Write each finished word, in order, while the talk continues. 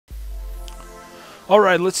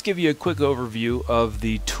Alright, let's give you a quick overview of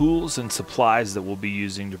the tools and supplies that we'll be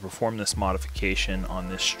using to perform this modification on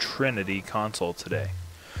this Trinity console today.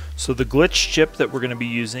 So the glitch chip that we're going to be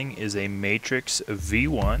using is a Matrix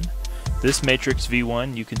V1. This Matrix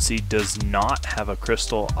V1, you can see, does not have a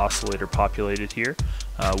crystal oscillator populated here.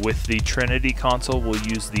 With the Trinity console, we'll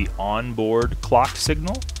use the onboard clock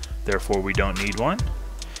signal, therefore we don't need one.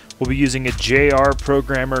 We'll be using a JR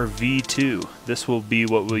Programmer V2. This will be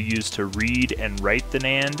what we'll use to read and write the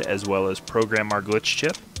NAND as well as program our glitch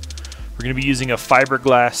chip. We're going to be using a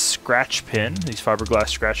Fiberglass scratch pin. These Fiberglass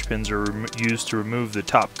scratch pins are used to remove the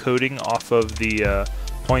top coating off of the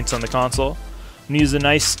points on the console. I'm going to use a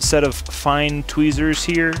nice set of fine tweezers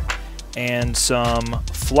here and some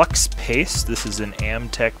Flux paste. This is an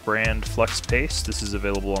Amtech brand Flux paste. This is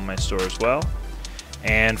available on my store as well.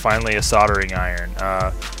 And finally, a soldering iron.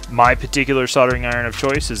 My particular soldering iron of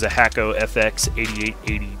choice is a Hakko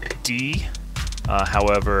FX8880D.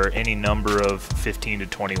 However, any number of 15 to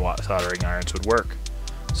 20 watt soldering irons would work.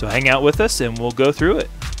 So hang out with us and we'll go through it.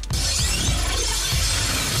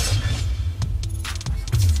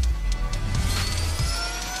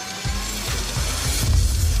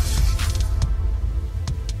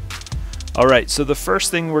 Alright, so the first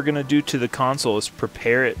thing we're going to do to the console is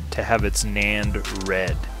prepare it to have its NAND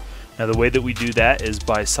read. Now the way that we do that is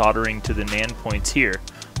by soldering to the NAND points here.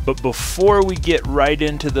 But before we get right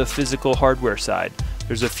into the physical hardware side,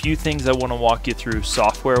 there's a few things I want to walk you through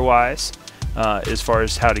software-wise as far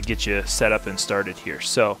as how to get you set up and started here.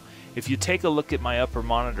 So if you take a look at my upper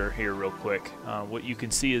monitor here real quick, what you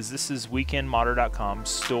can see is this is weekendmodder.com,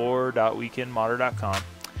 store.weekendmodder.com,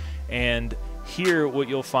 and here what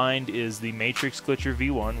you'll find is the Matrix Glitcher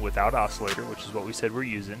V1 without oscillator, which is what we said we're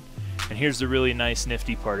using. And here's the really nice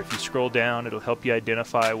nifty part. If you scroll down, it'll help you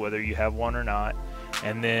identify whether you have one or not.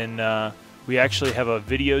 And then we actually have a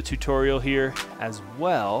video tutorial here as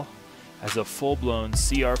well as a full-blown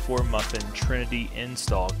CR4 Muffin Trinity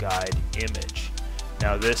install guide image.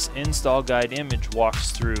 Now this install guide image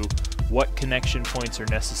walks through what connection points are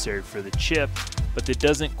necessary for the chip, but it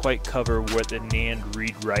doesn't quite cover what the NAND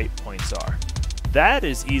read-write points are. That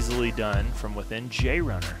is easily done from within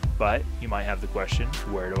JRunner, but you might have the question,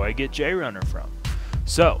 where do I get JRunner from?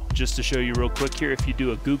 So, just to show you real quick here, if you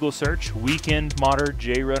do a Google search, Weekend Modder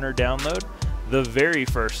JRunner download, the very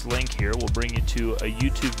first link here will bring you to a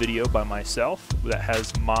YouTube video by myself that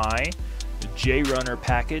has my JRunner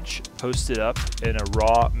package posted up in a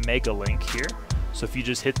raw mega link here. So if you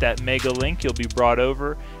just hit that mega link, you'll be brought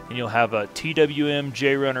over and you'll have a TWM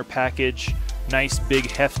JRunner package. Nice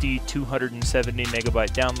big hefty 270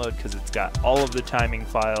 megabyte download because it's got all of the timing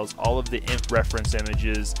files, all of the reference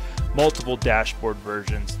images, multiple dashboard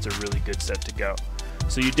versions. It's a really good set to go.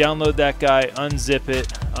 So you download that guy, unzip it,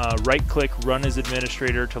 right click run as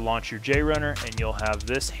administrator to launch your JRunner, and you'll have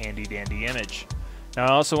this handy dandy image. Now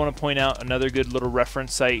I also want to point out another good little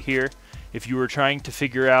reference site here. If you were trying to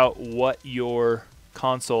figure out what your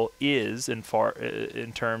console is in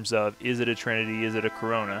terms of, is it a Trinity, is it a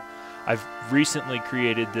Corona, I've recently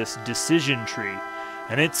created this decision tree,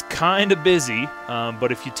 and it's kind of busy,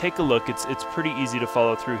 but if you take a look, it's pretty easy to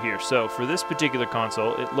follow through here. So for this particular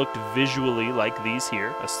console, it looked visually like these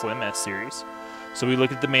here, a Slim S series. So we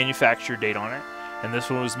look at the manufacture date on it, and this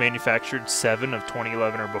one was manufactured 7 of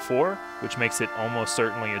 2011 or before, which makes it almost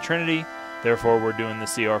certainly a Trinity. Therefore, we're doing the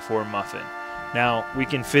CR4 Muffin. Now, we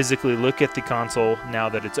can physically look at the console now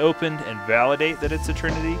that it's opened and validate that it's a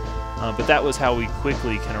Trinity, but that was how we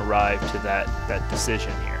quickly can arrive to that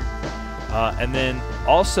decision here. And then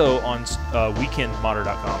also on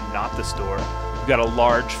weekendmodder.com, not the store, we've got a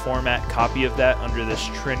large format copy of that under this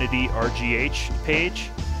Trinity RGH page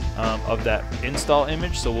of that install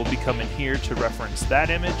image, so we'll be coming here to reference that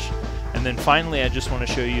image. And then finally, I just want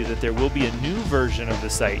to show you that there will be a new version of the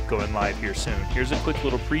site going live here soon. Here's a quick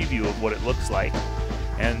little preview of what it looks like.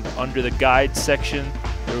 And under the guide section,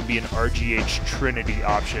 there will be an RGH Trinity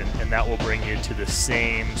option, and that will bring you to the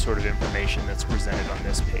same sort of information that's presented on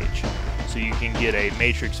this page. So you can get a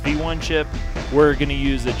Matrix V1 chip. We're going to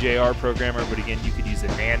use a JR programmer, but again, you could use a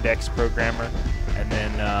NANDX programmer, and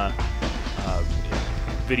then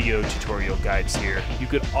video tutorial guides here. You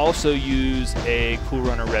could also use a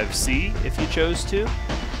CoolRunner Rev C if you chose to,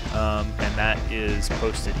 and that is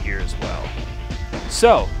posted here as well.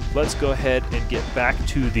 So let's go ahead and get back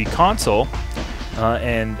to the console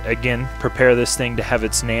and again prepare this thing to have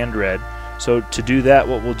its NAND read. So to do that,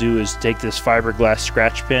 what we'll do is take this fiberglass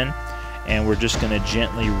scratch pin and we're just going to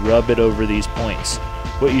gently rub it over these points.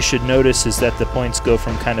 What you should notice is that the points go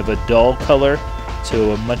from kind of a dull color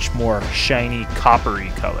to a much more shiny coppery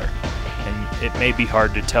color, and it may be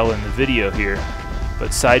hard to tell in the video here,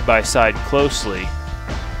 but side by side closely.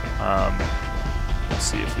 Let's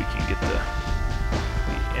see if we can get the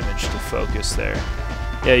image to focus there.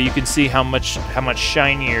 Yeah, you can see how much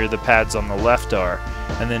shinier the pads on the left are.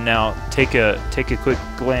 And then now take a quick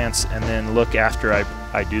glance and then look after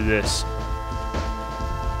I do this.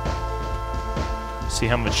 See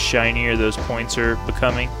how much shinier those points are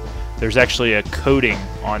becoming? There's actually a coating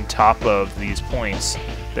on top of these points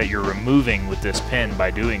that you're removing with this pen by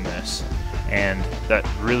doing this. And that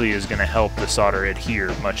really is going to help the solder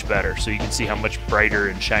adhere much better. So you can see how much brighter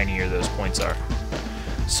and shinier those points are.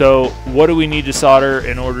 So what do we need to solder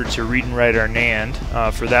in order to read and write our NAND?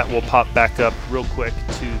 For that, we'll pop back up real quick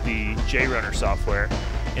to the JRunner software.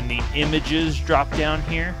 In the images drop down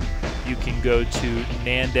here, you can go to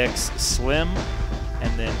NANDX Slim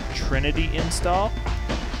and then Trinity install.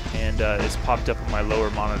 And it's popped up on my lower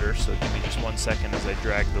monitor, so give me just 1 second as I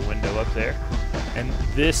drag the window up there. And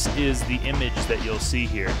this is the image that you'll see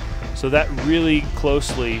here. So that really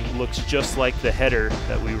closely looks just like the header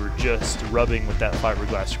that we were just rubbing with that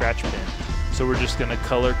fiberglass scratch pen. So we're just going to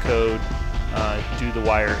color code, do the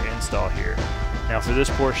wire install here. Now for this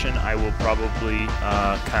portion, I will probably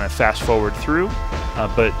kind of fast forward through,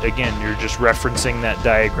 but again, you're just referencing that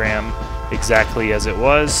diagram exactly as it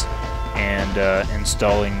was and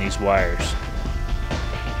installing these wires.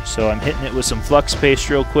 So I'm hitting it with some Flux paste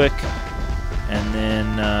real quick, and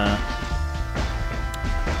then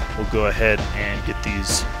we'll go ahead and get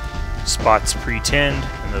these spots pre-tinned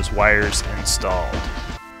and those wires installed.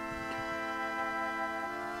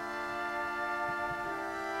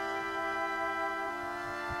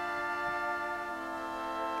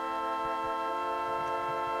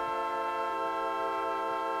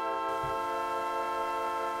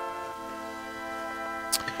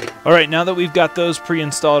 Alright, now that we've got those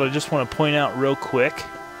pre-installed, I just want to point out real quick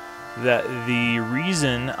that the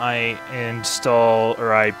reason I install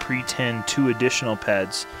or I pre-tin 2 additional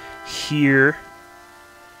pads here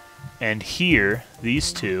and here,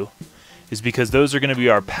 these two, is because those are going to be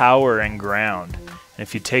our power and ground. And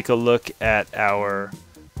if you take a look at our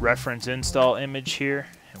reference install image here,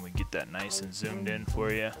 and we get that nice and zoomed in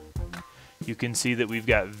for you, you can see that we've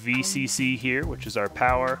got VCC here, which is our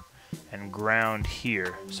power, and ground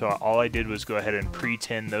here. So all I did was go ahead and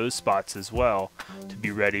pre-tin those spots as well to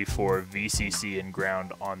be ready for VCC and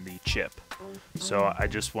ground on the chip. So I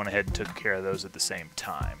just went ahead and took care of those at the same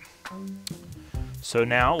time. So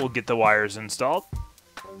now we'll get the wires installed.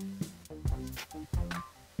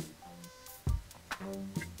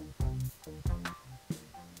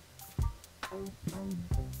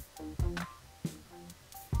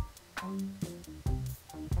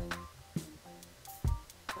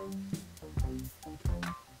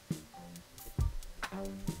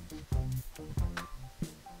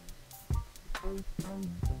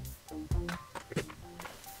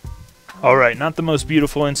 Alright, not the most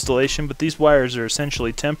beautiful installation, but these wires are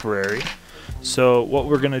essentially temporary. So what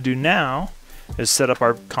we're going to do now is set up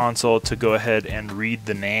our console to go ahead and read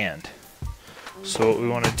the NAND. So what we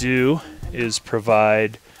want to do is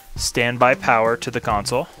provide standby power to the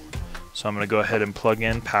console. So I'm going to go ahead and plug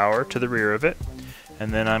in power to the rear of it.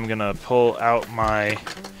 And then I'm going to pull out my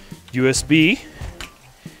USB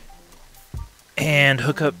and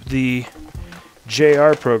hook up the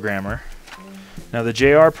JR programmer. Now the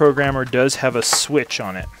JR programmer does have a switch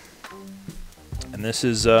on it, and this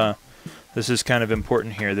is kind of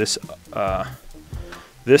important here. This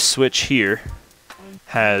switch here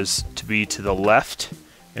has to be to the left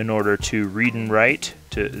in order to read and write.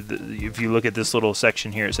 If you look at this little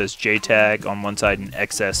section here, it says JTAG on one side and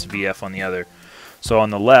XSVF on the other. So on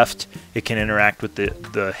the left, it can interact with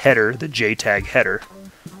the header, the JTAG header,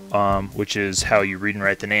 which is how you read and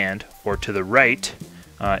write the NAND, or to the right,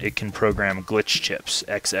 it can program glitch chips,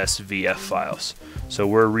 XSVF files. So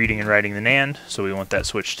we're reading and writing the NAND, so we want that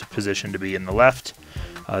switch position to be in the left.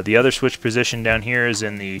 The other switch position down here is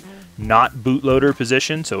in the not bootloader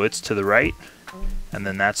position, so it's to the right. And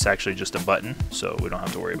then that's actually just a button, so we don't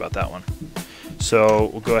have to worry about that one.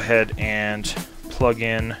 So we'll go ahead and plug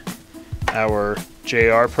in our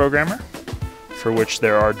JR programmer, for which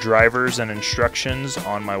there are drivers and instructions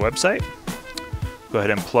on my website. Go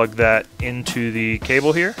ahead and plug that into the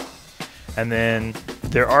cable here, and then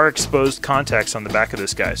there are exposed contacts on the back of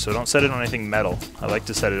this guy, so don't set it on anything metal. I like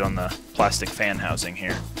to set it on the plastic fan housing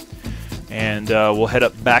here. And we'll head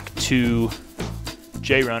up back to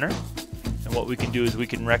JRunner, and what we can do is we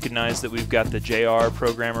can recognize that we've got the JR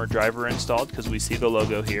programmer driver installed because we see the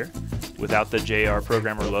logo here. Without the JR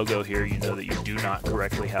programmer logo here, you know that you do not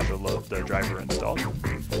correctly have the driver installed.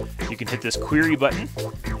 You can hit this query button,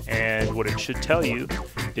 and what it should tell you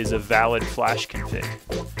is a valid flash config.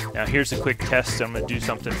 Now here's a quick test. I'm going to do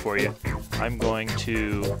something for you. I'm going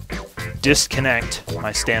to disconnect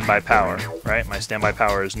my standby power, right? My standby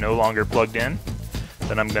power is no longer plugged in.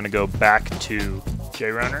 Then I'm going to go back to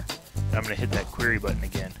JRunner, and I'm going to hit that query button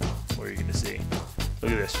again. What are you going to see?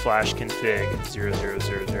 Look at this, flash config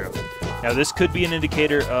 0000. Now this could be an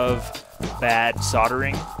indicator of bad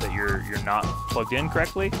soldering, that you're not plugged in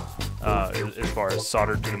correctly as far as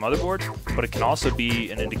soldered to the motherboard, but it can also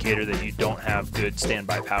be an indicator that you don't have good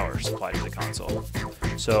standby power supplied to the console.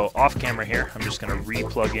 So off camera here, I'm just going to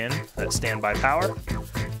re-plug in that standby power,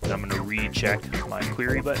 and I'm going to recheck my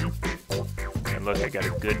query button. And look, I got a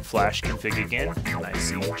good flash config again, and I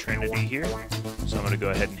see Trinity here. So I'm going to go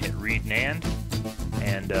ahead and hit read NAND,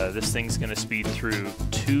 and this thing's going to speed through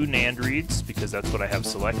 2 NAND reads because that's what I have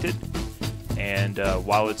selected. And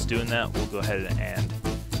while it's doing that, we'll go ahead and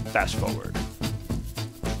fast forward.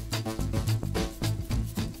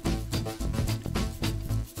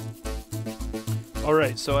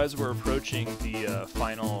 Alright, so as we're approaching the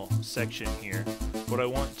final section here, what I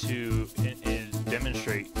want to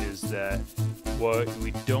demonstrate is that what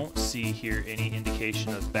we don't see here any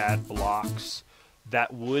indication of bad blocks.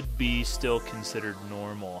 That would be still considered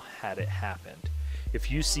normal had it happened. If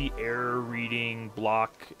you see error reading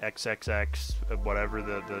block XXX, whatever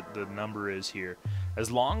the number is here, as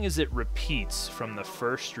long as it repeats from the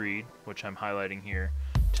first read, which I'm highlighting here,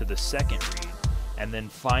 to the second read, and then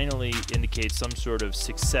finally indicates some sort of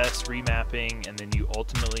success remapping, and then you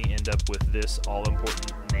ultimately end up with this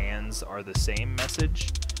all-important NANDs are the same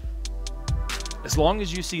message, as long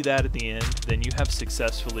as you see that at the end, then you have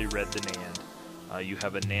successfully read the NAND. You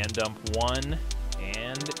have a NAND dump 1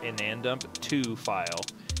 and a NAND dump 2 file.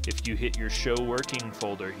 If you hit your show working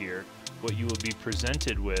folder here, what you will be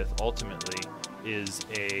presented with ultimately is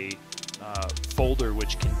a folder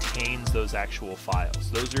which contains those actual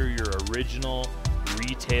files. Those are your original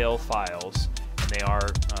retail files, and they are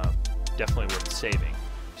definitely worth saving.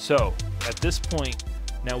 So at this point,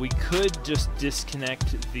 now we could just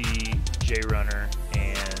disconnect the JRunner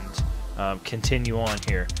and continue on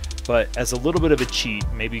here. But as a little bit of a cheat,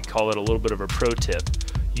 maybe call it a little bit of a pro tip,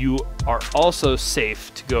 you are also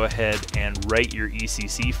safe to go ahead and write your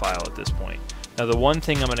ECC file at this point. Now the one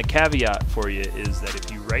thing I'm going to caveat for you is that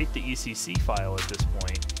if you write the ECC file at this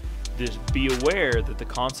point, just be aware that the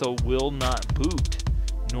console will not boot.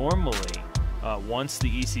 Normally, once the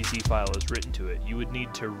ECC file is written to it, you would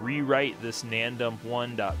need to rewrite this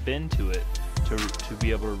nanddump1.bin to it to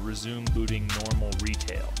be able to resume booting normal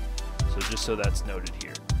retail. So just so that's noted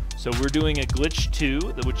here. So we're doing a glitch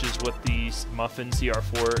 2, which is what the Muffin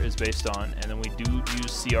CR4 is based on, and then we do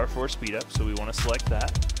use CR4 speedup, so we want to select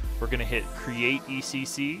that. We're going to hit create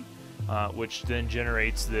ECC, which then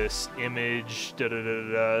generates this image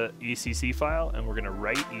ECC file, and we're going to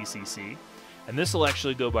write ECC. And this will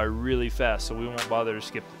actually go by really fast, so we won't bother to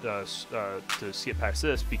skip past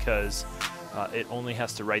this because it only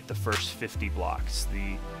has to write the first 50 blocks.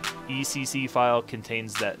 The ECC file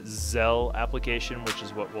contains that Zell application, which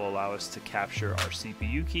is what will allow us to capture our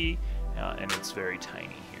CPU key, and it's very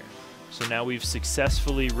tiny here. So now we've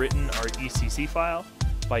successfully written our ECC file.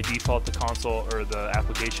 By default, the console or the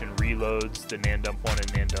application reloads the nanddump1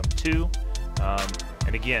 and nanddump2.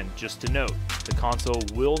 And again, just to note, the console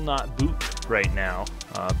will not boot right now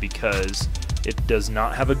because it does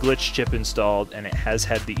not have a glitch chip installed and it has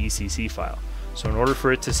had the ECC file. So in order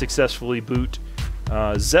for it to successfully boot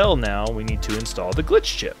Zell now, we need to install the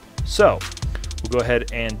glitch chip. So we'll go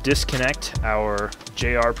ahead and disconnect our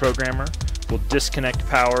JR programmer. We'll disconnect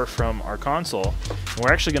power from our console, and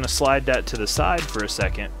we're actually going to slide that to the side for a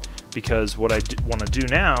second because what I want to do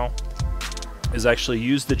now is actually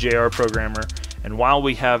use the JR programmer, and while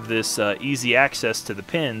we have this easy access to the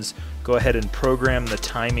pins, go ahead and program the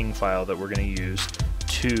timing file that we're going to use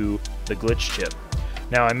to the glitch chip.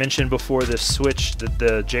 Now I mentioned before this switch that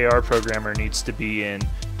the JR programmer needs to be in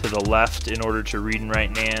to the left in order to read and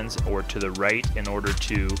write NANDs, or to the right in order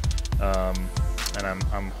to and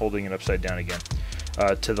I'm holding it upside down again.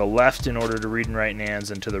 To the left in order to read and write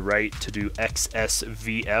NANDs, and to the right to do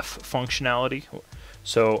XSVF functionality.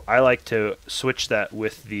 So I like to switch that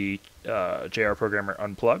with the JR programmer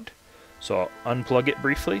unplugged. So I'll unplug it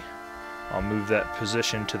briefly. I'll move that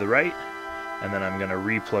position to the right, and then I'm going to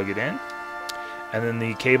re-plug it in. And then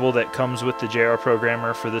the cable that comes with the JR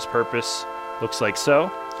programmer for this purpose looks like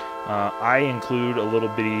so. I include a little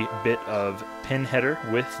bit of pin header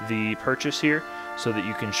with the purchase here so that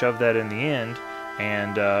you can shove that in the end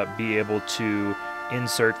and be able to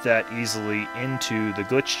insert that easily into the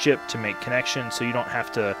glitch chip to make connections, so you don't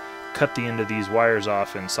have to cut the end of these wires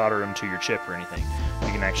off and solder them to your chip or anything.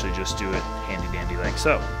 You can actually just do it handy dandy like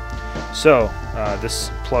so. So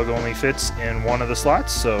this plug only fits in one of the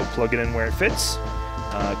slots, so plug it in where it fits.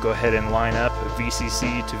 Go ahead and line up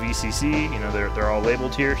VCC to VCC. You know, they're all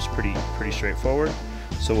labeled here. It's pretty straightforward.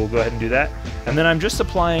 So we'll go ahead and do that. And then I'm just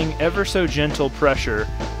applying ever so gentle pressure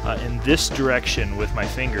in this direction with my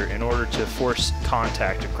finger in order to force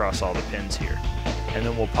contact across all the pins here. And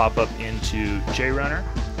then we'll pop up into JRunner.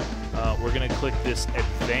 We're going to click this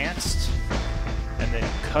Advanced and then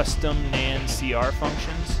Custom NAND CR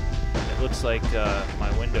Functions. It looks like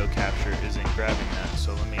my window capture isn't grabbing that,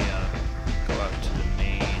 so let me go out to the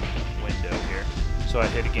main window here. So I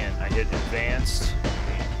hit again. I hit Advanced.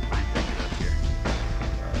 Let me bring it up here.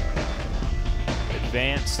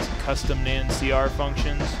 Advanced Custom NAND CR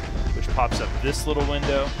Functions, which pops up this little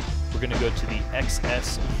window. We're going to go to the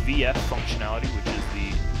XSVF functionality, which is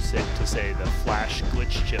the flash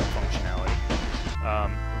glitch chip functionality.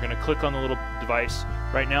 We're going to click on the little device.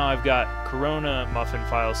 Right now I've got Corona Muffin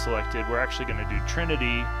file selected. We're actually going to do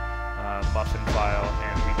Trinity Muffin file,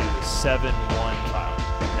 and we do the 7.1 file.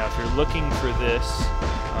 Now if you're looking for this,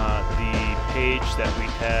 the page that we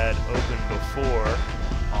had open before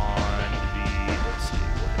on the, let's see,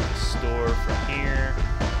 we'll hit the store from here,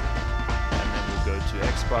 and then we'll go to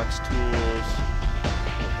Xbox Tools,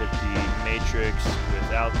 we'll hit the Matrix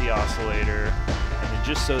without the oscillator, and then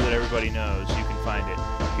just so that everybody knows, you can find it.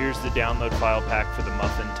 Here's the download file pack for the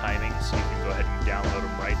Muffin timings. You can go ahead and download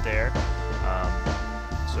them right there.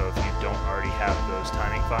 So if you don't already have those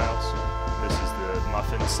timing files, this is the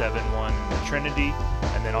Muffin 7.1 Trinity,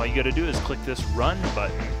 and then all you got to do is click this Run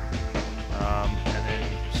button, and then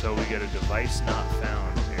so we get a device not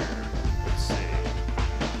found here. Let's see.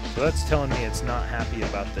 So that's telling me it's not happy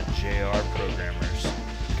about the JR programmer's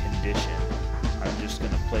condition. I'm just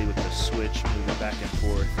going to play with the switch, move it back and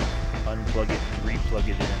forth, unplug it and replug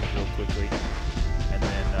it in real quickly, and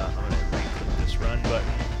then I'm going to re-click this Run button.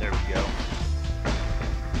 There we go.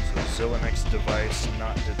 So Xilinx device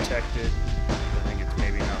not detected. I think it's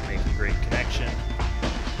maybe not making great connection.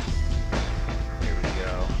 Here we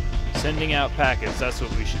go. Sending out packets, that's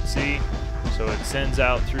what we should see. So it sends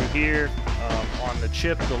out through here. On the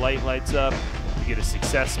chip, the light lights up. We get a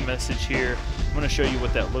success message here. I'm going to show you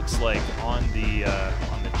what that looks like on the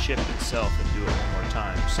chip itself and do it one more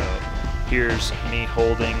time. So here's me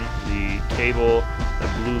holding the cable. The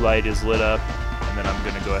blue light is lit up, and then I'm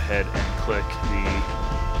going to go ahead and click the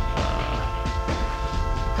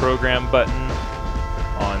program button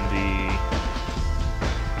on the,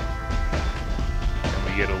 and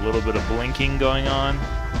we get a little bit of blinking going on,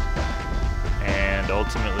 and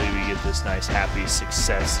ultimately we get this nice happy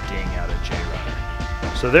success ding out of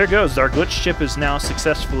JRunner. So there goes, our glitch chip is now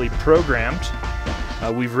successfully programmed.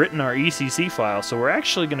 We've written our ECC file, so we're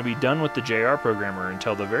actually going to be done with the JR programmer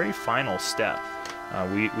until the very final step.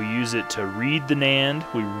 We use it to read the NAND,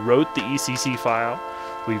 we wrote the ECC file,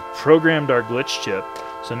 we've programmed our glitch chip,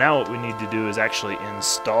 so now what we need to do is actually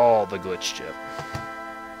install the glitch chip.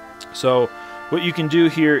 So what you can do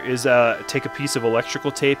here is take a piece of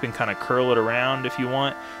electrical tape and kind of curl it around if you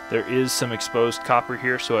want. There is some exposed copper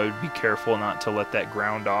here, so I would be careful not to let that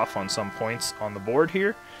ground off on some points on the board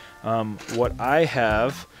here. What I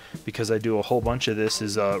have, because I do a whole bunch of this,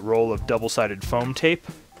 is a roll of double-sided foam tape.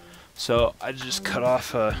 So I just cut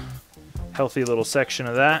off a healthy little section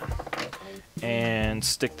of that and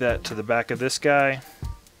stick that to the back of this guy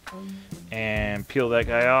and peel that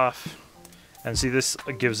guy off. And see, this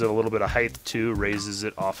gives it a little bit of height too, raises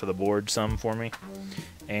it off of the board some for me.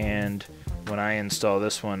 And when I install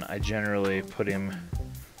this one, I generally put him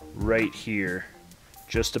right here,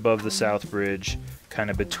 just above the south bridge, kind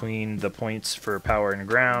of between the points for power and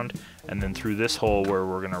ground, and then through this hole where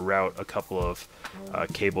we're going to route a couple of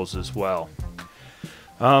cables as well.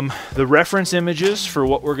 The reference images for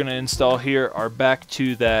what we're going to install here are back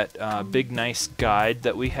to that big nice guide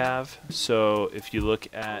that we have. So if you look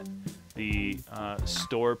at the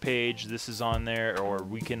store page, this is on there, or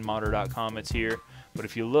weekendmodder.com, it's here. But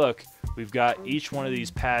if you look, we've got each one of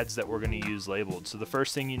these pads that we're going to use labeled. So the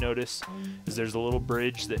first thing you notice is there's a little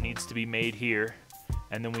bridge that needs to be made here,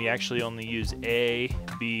 and then we actually only use A,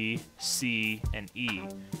 B, C, and E.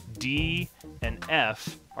 D and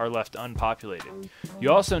F are left unpopulated.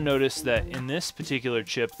 You also notice that in this particular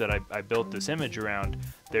chip that I built this image around,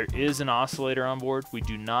 there is an oscillator on board. We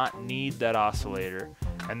do not need that oscillator.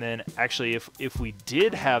 And then actually if we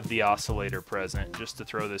did have the oscillator present, just to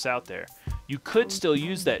throw this out there, you could still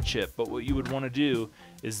use that chip, but what you would want to do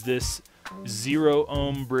is this 0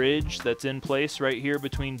 ohm bridge that's in place right here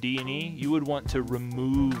between D and E, you would want to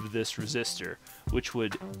remove this resistor, which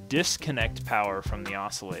would disconnect power from the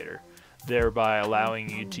oscillator. thereby allowing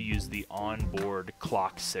you to use the onboard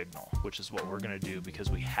clock signal, which is what we're going to do because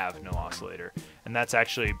we have no oscillator, and that's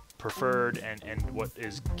actually preferred and what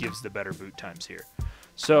gives the better boot times here.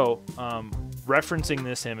 So referencing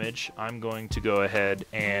this image, I'm going to go ahead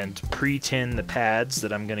and pre-tin the pads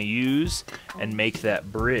that I'm going to use and make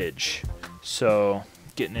that bridge. So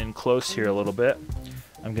getting in close here a little bit,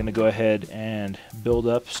 I'm going to go ahead and build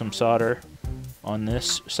up some solder on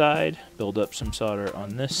this side, build up some solder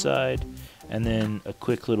on this side, and then a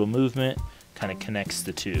quick little movement kind of connects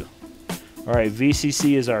the two. Alright,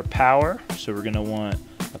 VCC is our power, so we're going to want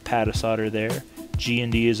a pad of solder there. G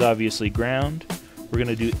and D is obviously ground. We're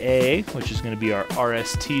going to do A, which is going to be our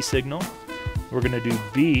RST signal. We're going to do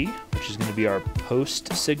B, which is going to be our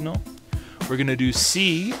post signal. We're going to do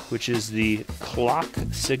C, which is the clock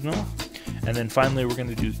signal. And then finally we're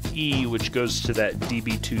going to do E, which goes to that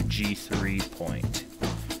DB2G3 point.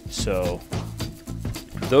 So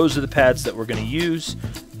those are the pads that we're going to use.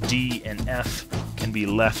 D and F can be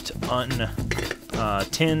left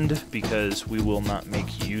untinned because we will not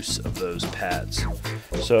make use of those pads.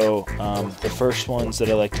 So the first ones that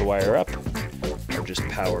I like to wire up are just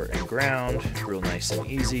power and ground, real nice and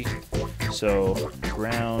easy. So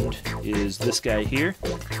ground is this guy here.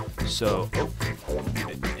 So get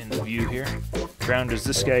it in the view here. Ground is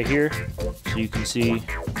this guy here. So you can see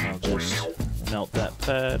I'll just melt that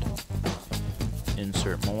pad,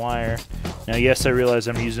 insert my wire. Now yes, I realize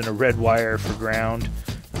I'm using a red wire for ground.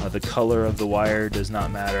 The color of the wire does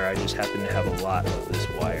not matter. I just happen to have a lot of this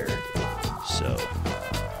wire. So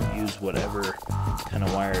use whatever kind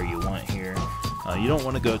of wire you want here. You don't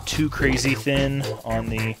want to go too crazy thin on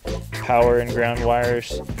the power and ground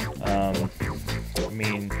wires. I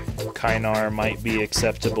mean, Kynar might be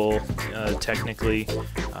acceptable technically,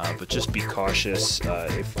 but just be cautious.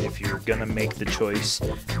 If you're going to make the choice,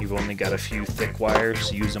 you've only got a few thick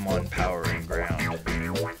wires, use them on power and ground.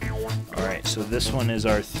 Alright, so this one is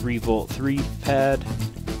our 3V 3 pad,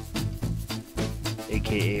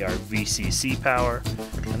 aka our VCC power,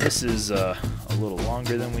 and this is a little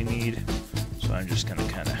longer than we need, so I'm just going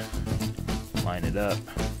to kind of line it up,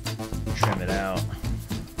 trim it out,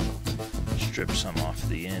 strip some off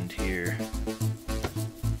the end here,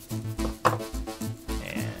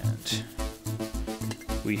 and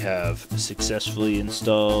we have successfully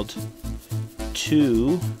installed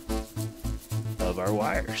 2 of our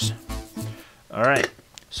wires. Alright,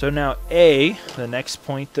 so now A, the next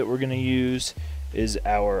point that we're going to use is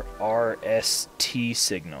our RST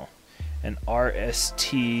signal. And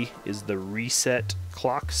RST is the reset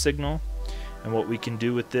clock signal. And what we can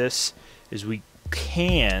do with this is we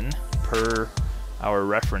can, per our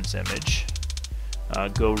reference image,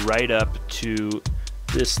 go right up to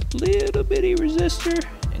this little bitty resistor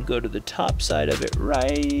and go to the top side of it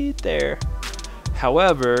right there.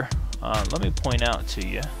 However, let me point out to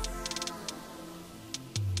you,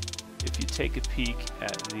 if you take a peek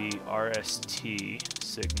at the RST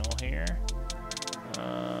signal here,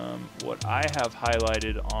 what I have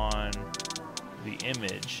highlighted on the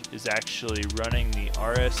image is actually running the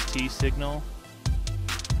RST signal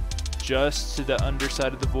just to the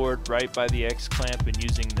underside of the board right by the X clamp and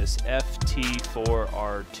using this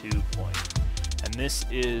FT4R2 point. And this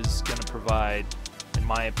is going to provide, in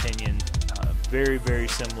my opinion, very, very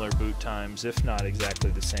similar boot times, if not exactly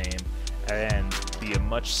the same, and be a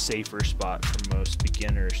much safer spot for most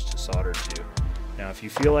beginners to solder to. Now if you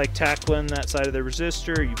feel like tackling that side of the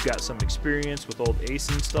resistor, you've got some experience with old ACE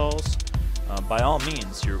installs, by all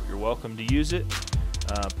means you're welcome to use it,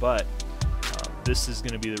 but this is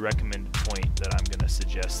going to be the recommended point that I'm going to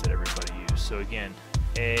suggest that everybody use. So again,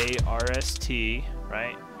 RST,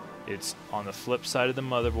 right? It's on the flip side of the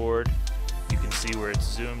motherboard. You can see where it's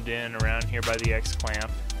zoomed in around here by the X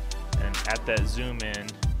clamp, and at that zoom in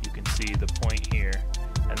you can see the point here,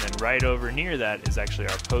 and then right over near that is actually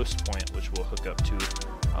our post point, which we'll hook up to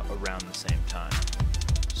around the same time.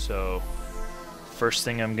 So first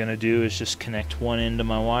thing I'm going to do is just connect one end of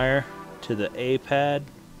my wire to the A pad,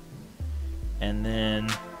 and then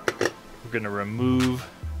we're going to remove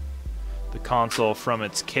the console from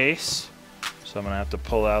its case. So I'm going to have to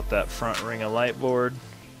pull out that front ring of light board,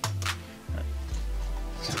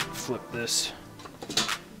 flip this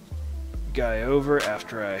guy over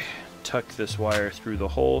after I tuck this wire through the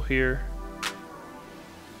hole here.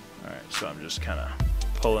 Alright, so I'm just kind of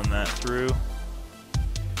pulling that through.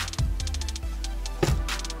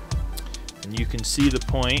 And you can see the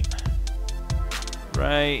point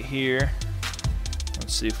right here.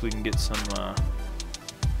 Let's see if we can get some,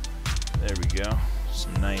 there we go,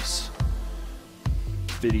 some nice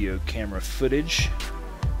video camera footage.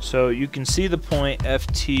 So you can see the point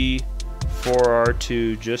FT4R2,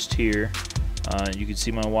 4R2 just here. You can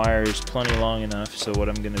see my wire is plenty long enough, so what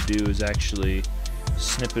I'm going to do is actually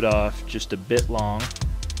snip it off just a bit long,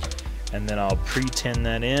 and then I'll pre-tin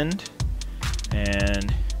that end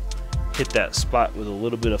and hit that spot with a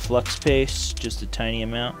little bit of flux paste, just a tiny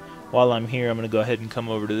amount. While I'm here, I'm going to go ahead and come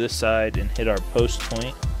over to this side and hit our post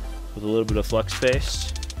point with a little bit of flux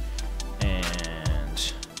paste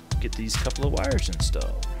and get these couple of wires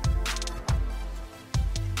installed.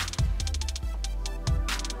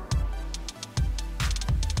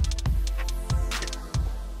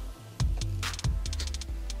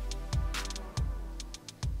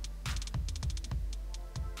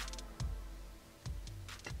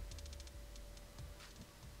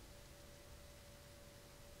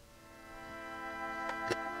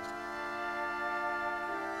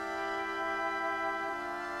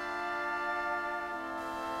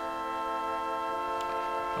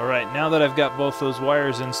 Alright, now that I've got both those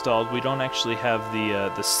wires installed, we don't actually have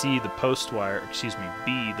the C, the post wire, excuse me,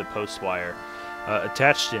 B, the post wire,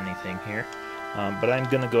 attached to anything here. But I'm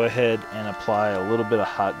going to go ahead and apply a little bit of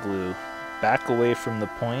hot glue back away from the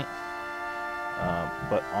point,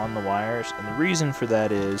 but on the wires. And the reason for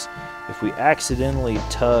that is, if we accidentally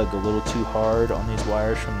tug a little too hard on these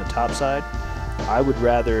wires from the top side, I would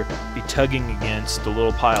rather be tugging against a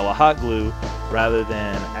little pile of hot glue rather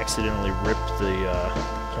than accidentally rip the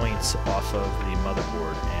points off of the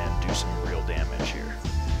motherboard and do some real damage here.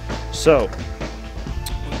 So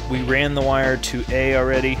we ran the wire to A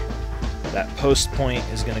already. That post point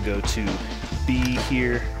is going to go to B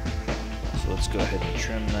here. So let's go ahead and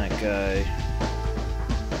trim that guy.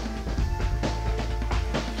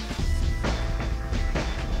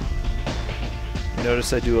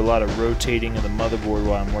 Notice I do a lot of rotating of the motherboard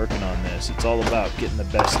while I'm working on this. It's all about getting the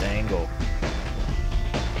best angle.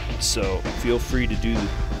 So feel free to do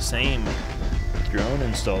the same with your own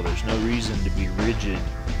install. There's no reason to be rigid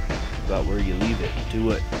about where you leave it.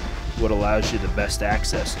 Do what allows you the best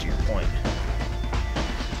access to your point.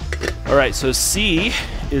 Alright, so C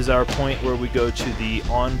is our point where we go to the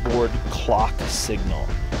onboard clock signal.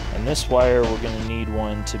 And this wire, we're going to need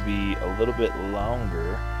one to be a little bit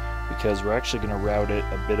longer, because we're actually going to route it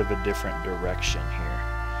a bit of a different direction here.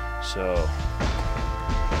 So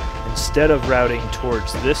instead of routing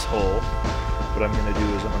towards this hole, what I'm going to do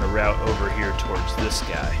is I'm going to route over here towards this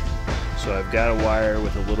guy. So I've got a wire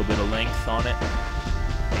with a little bit of length on it,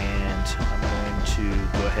 and I'm going to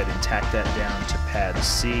go ahead and tack that down to pad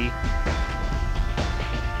C.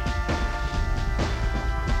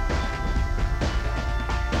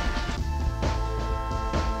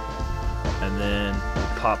 And then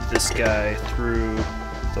pop this guy through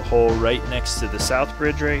the hole right next to the south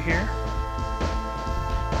bridge right here.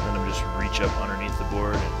 And then I'm just reach up underneath the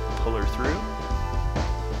board and pull her through.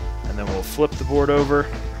 And then we'll flip the board over.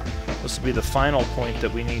 This will be the final point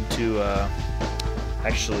that we need to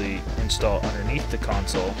actually install underneath the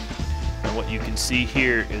console. And what you can see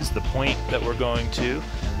here is the point that we're going to.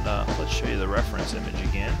 And let's show you the reference image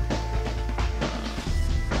again.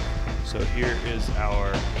 So here is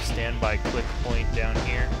our standby click point down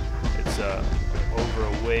here. It's over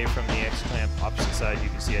away from the X-clamp. Opposite side, you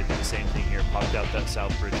can see I did the same thing here. Popped out that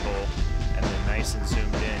south bridge hole, and then nice and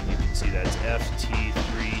zoomed in, you can see that's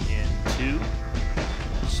FT3N2.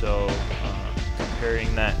 So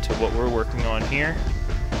comparing that to what we're working on here,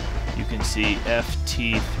 you can see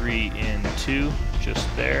FT3N2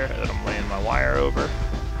 just there that I'm laying my wire over.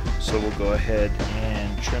 So we'll go ahead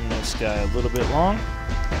and trim this guy a little bit long.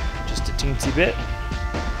 Just a teensy bit.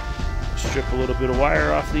 Strip a little bit of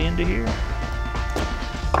wire off the end of here.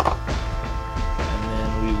 And then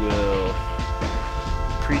we will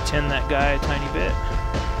pre-tin that guy a tiny bit.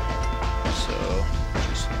 So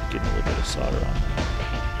just getting a little bit of solder on there.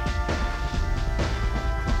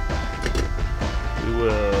 We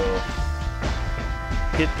will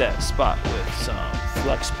hit that spot with some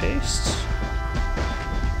flux paste.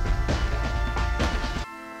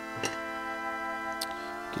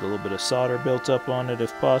 Get a little bit of solder built up on it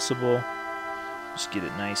if possible. Just get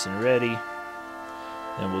it nice and ready.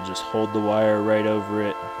 Then we'll just hold the wire right over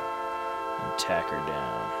it and tack her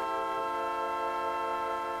down.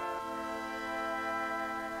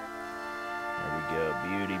 There we go,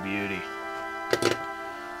 beauty, beauty.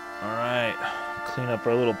 Alright, clean up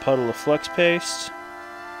our little puddle of flux paste.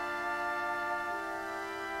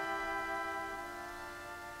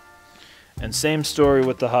 And same story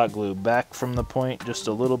with the hot glue. Back from the point just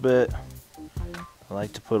a little bit. I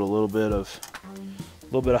like to put a little bit of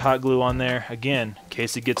hot glue on there. Again, in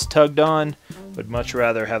case it gets tugged on, would much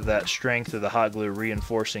rather have that strength of the hot glue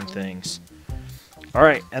reinforcing things.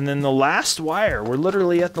 Alright, and then the last wire, we're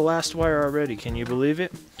literally at the last wire already, can you believe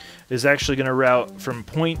it? Is actually going to route from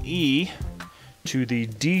point E to the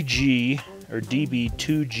DG or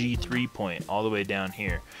DB2G3 point all the way down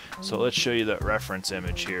here. So let's show you that reference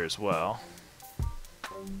image here as well.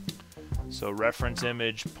 So reference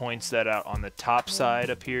image points that out on the top side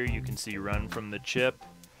up here. You can see run from the chip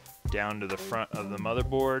down to the front of the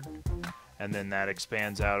motherboard, and then that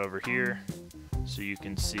expands out over here. So you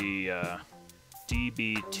can see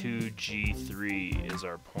DB2G3 is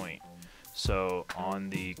our point. So on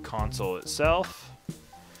the console itself,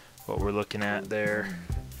 what we're looking at there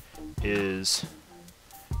is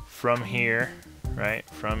from here, right,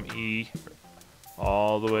 from E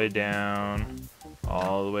all the way down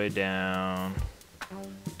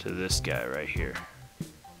to this guy right here,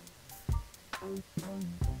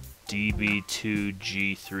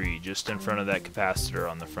 DB2G3, just in front of that capacitor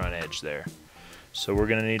on the front edge there. So we're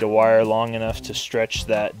going to need a wire long enough to stretch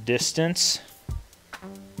that distance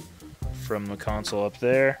from the console up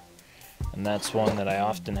there, and that's one that I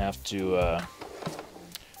often have to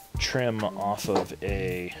trim off of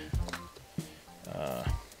an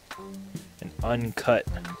uncut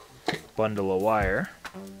bundle of wire,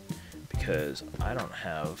 because I don't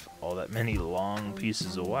have all that many long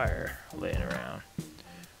pieces of wire laying around.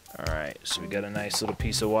 Alright, so we got a nice little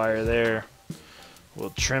piece of wire there.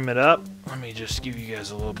 We'll trim it up. Let me just give you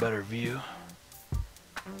guys a little better view.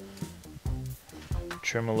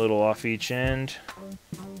 Trim a little off each end.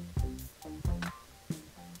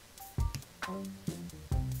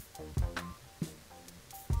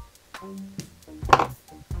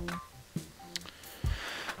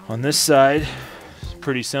 On this side, it's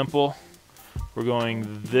pretty simple. We're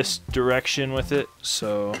going this direction with it,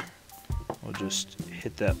 so we'll just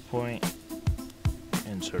hit that point,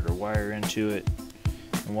 insert our wire into it,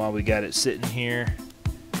 and while we got it sitting here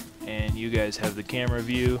and you guys have the camera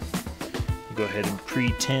view, we'll go ahead and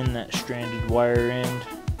pre-tin that stranded wire end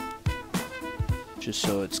just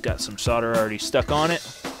so it's got some solder already stuck on it.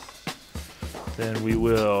 Then we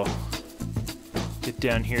will get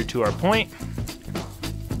down here to our point.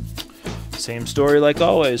 Same story like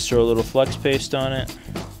always, throw a little flux paste on it.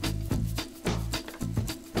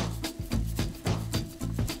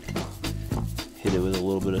 Hit it with a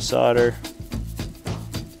little bit of solder.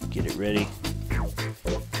 Get it ready.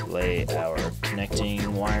 Lay our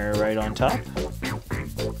connecting wire right on top.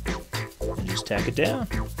 And just tack it down.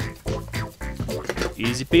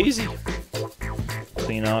 Easy peasy.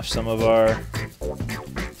 Clean off some of our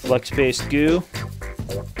flux paste goo.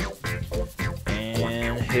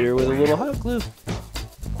 Hit her with a little hot glue.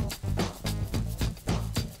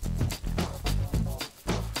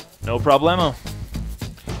 No problemo.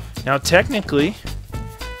 Now technically,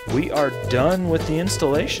 we are done with the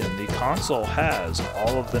installation. The console has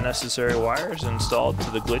all of the necessary wires installed to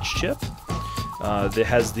the glitch chip. It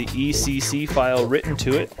has the ECC file written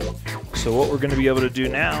to it. So what we're going to be able to do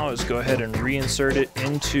now is go ahead and reinsert it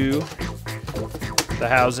into the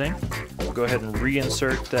housing. We'll go ahead and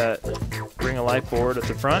reinsert that ring-a-light board at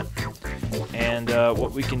the front, and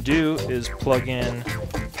what we can do is plug in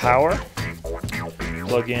power,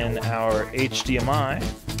 plug in our HDMI,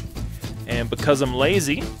 and because I'm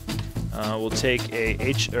lazy, we'll take a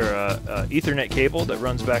Ethernet cable that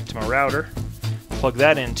runs back to my router, plug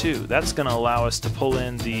that in too. That's going to allow us to pull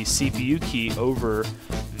in the CPU key over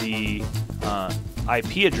the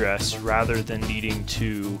IP address rather than needing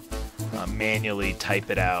to manually type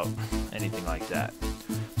it out, anything like that.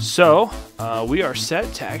 So, we are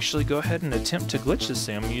set to actually go ahead and attempt to glitch this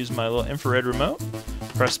thing. I'm going to use my little infrared remote,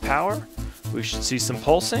 press power, we should see some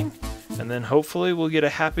pulsing, and then hopefully we'll get a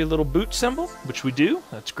happy little boot symbol, which we do,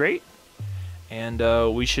 that's great. And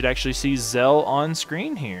we should actually see Zell on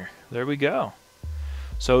screen here. There we go.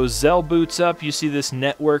 So Zell boots up, you see this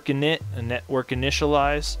network init, a network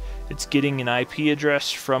initialize. It's getting an IP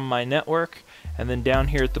address from my network. And then down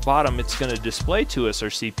here at the bottom, it's going to display to us our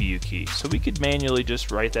CPU key. So we could manually just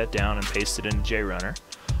write that down and paste it into JRunner.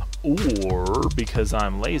 Or, because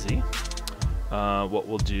I'm lazy, what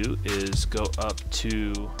we'll do is go up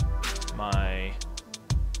to my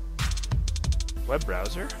web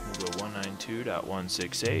browser. We'll go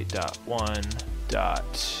 192.168.1.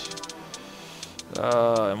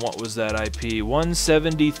 And what was that IP?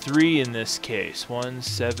 173 in this case.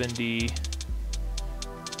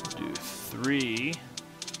 173.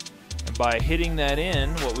 And by hitting that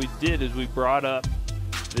in, what we did is we brought up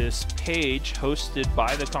this page hosted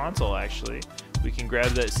by the console. Actually, we can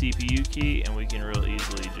grab that CPU key and we can real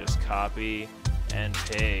easily just copy and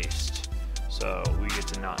paste, so we get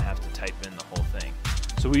to not have to type in the whole thing.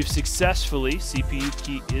 So we've successfully, CPU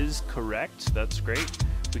key is correct, that's great.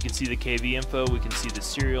 We can see the KV info, we can see the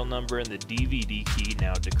serial number and the DVD key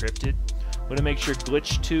now decrypted. We want to make sure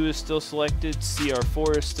glitch 2 is still selected,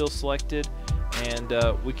 CR4 is still selected, and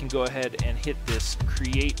we can go ahead and hit this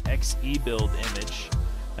create XE build image.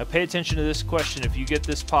 Now pay attention to this question. If you get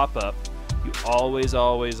this pop-up, you always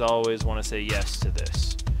want to say yes to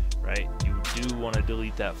this, right? You do want to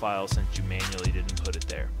delete that file since you manually didn't put it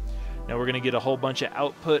there. Now we're going to get a whole bunch of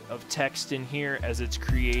output of text in here as it's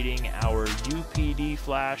creating our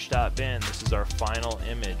updflash.bin. This is our final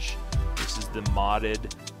image. This is the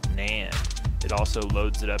modded NAND. It also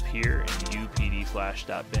loads it up here in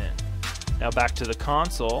updflash.bin. Now back to the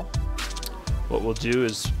console. What we'll do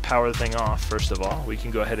is power the thing off. First of all, we can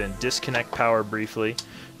go ahead and disconnect power briefly.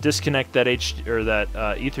 Disconnect that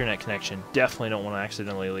Ethernet connection. Definitely don't want to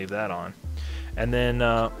accidentally leave that on. And then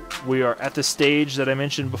we are at the stage that I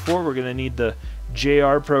mentioned before. We're going to need the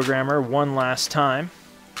JR programmer one last time.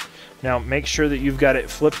 Now make sure that you've got it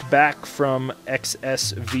flipped back from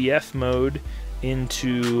XSVF mode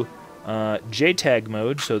into JTAG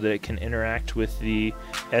mode so that it can interact with the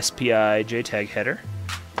SPI JTAG header.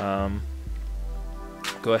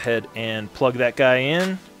 Go ahead and plug that guy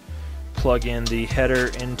in. Plug in the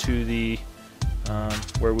header into the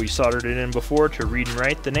where we soldered it in before to read and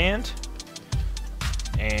write the NAND.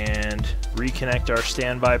 And reconnect our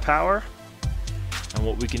standby power. And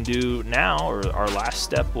what we can do now, or our last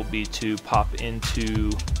step, will be to pop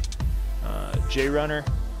into JRunner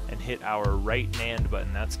and hit our write NAND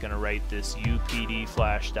button. That's going to write this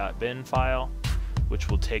updflash.bin file, which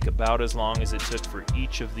will take about as long as it took for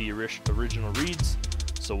each of the original reads,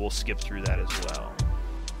 so we'll skip through that as well.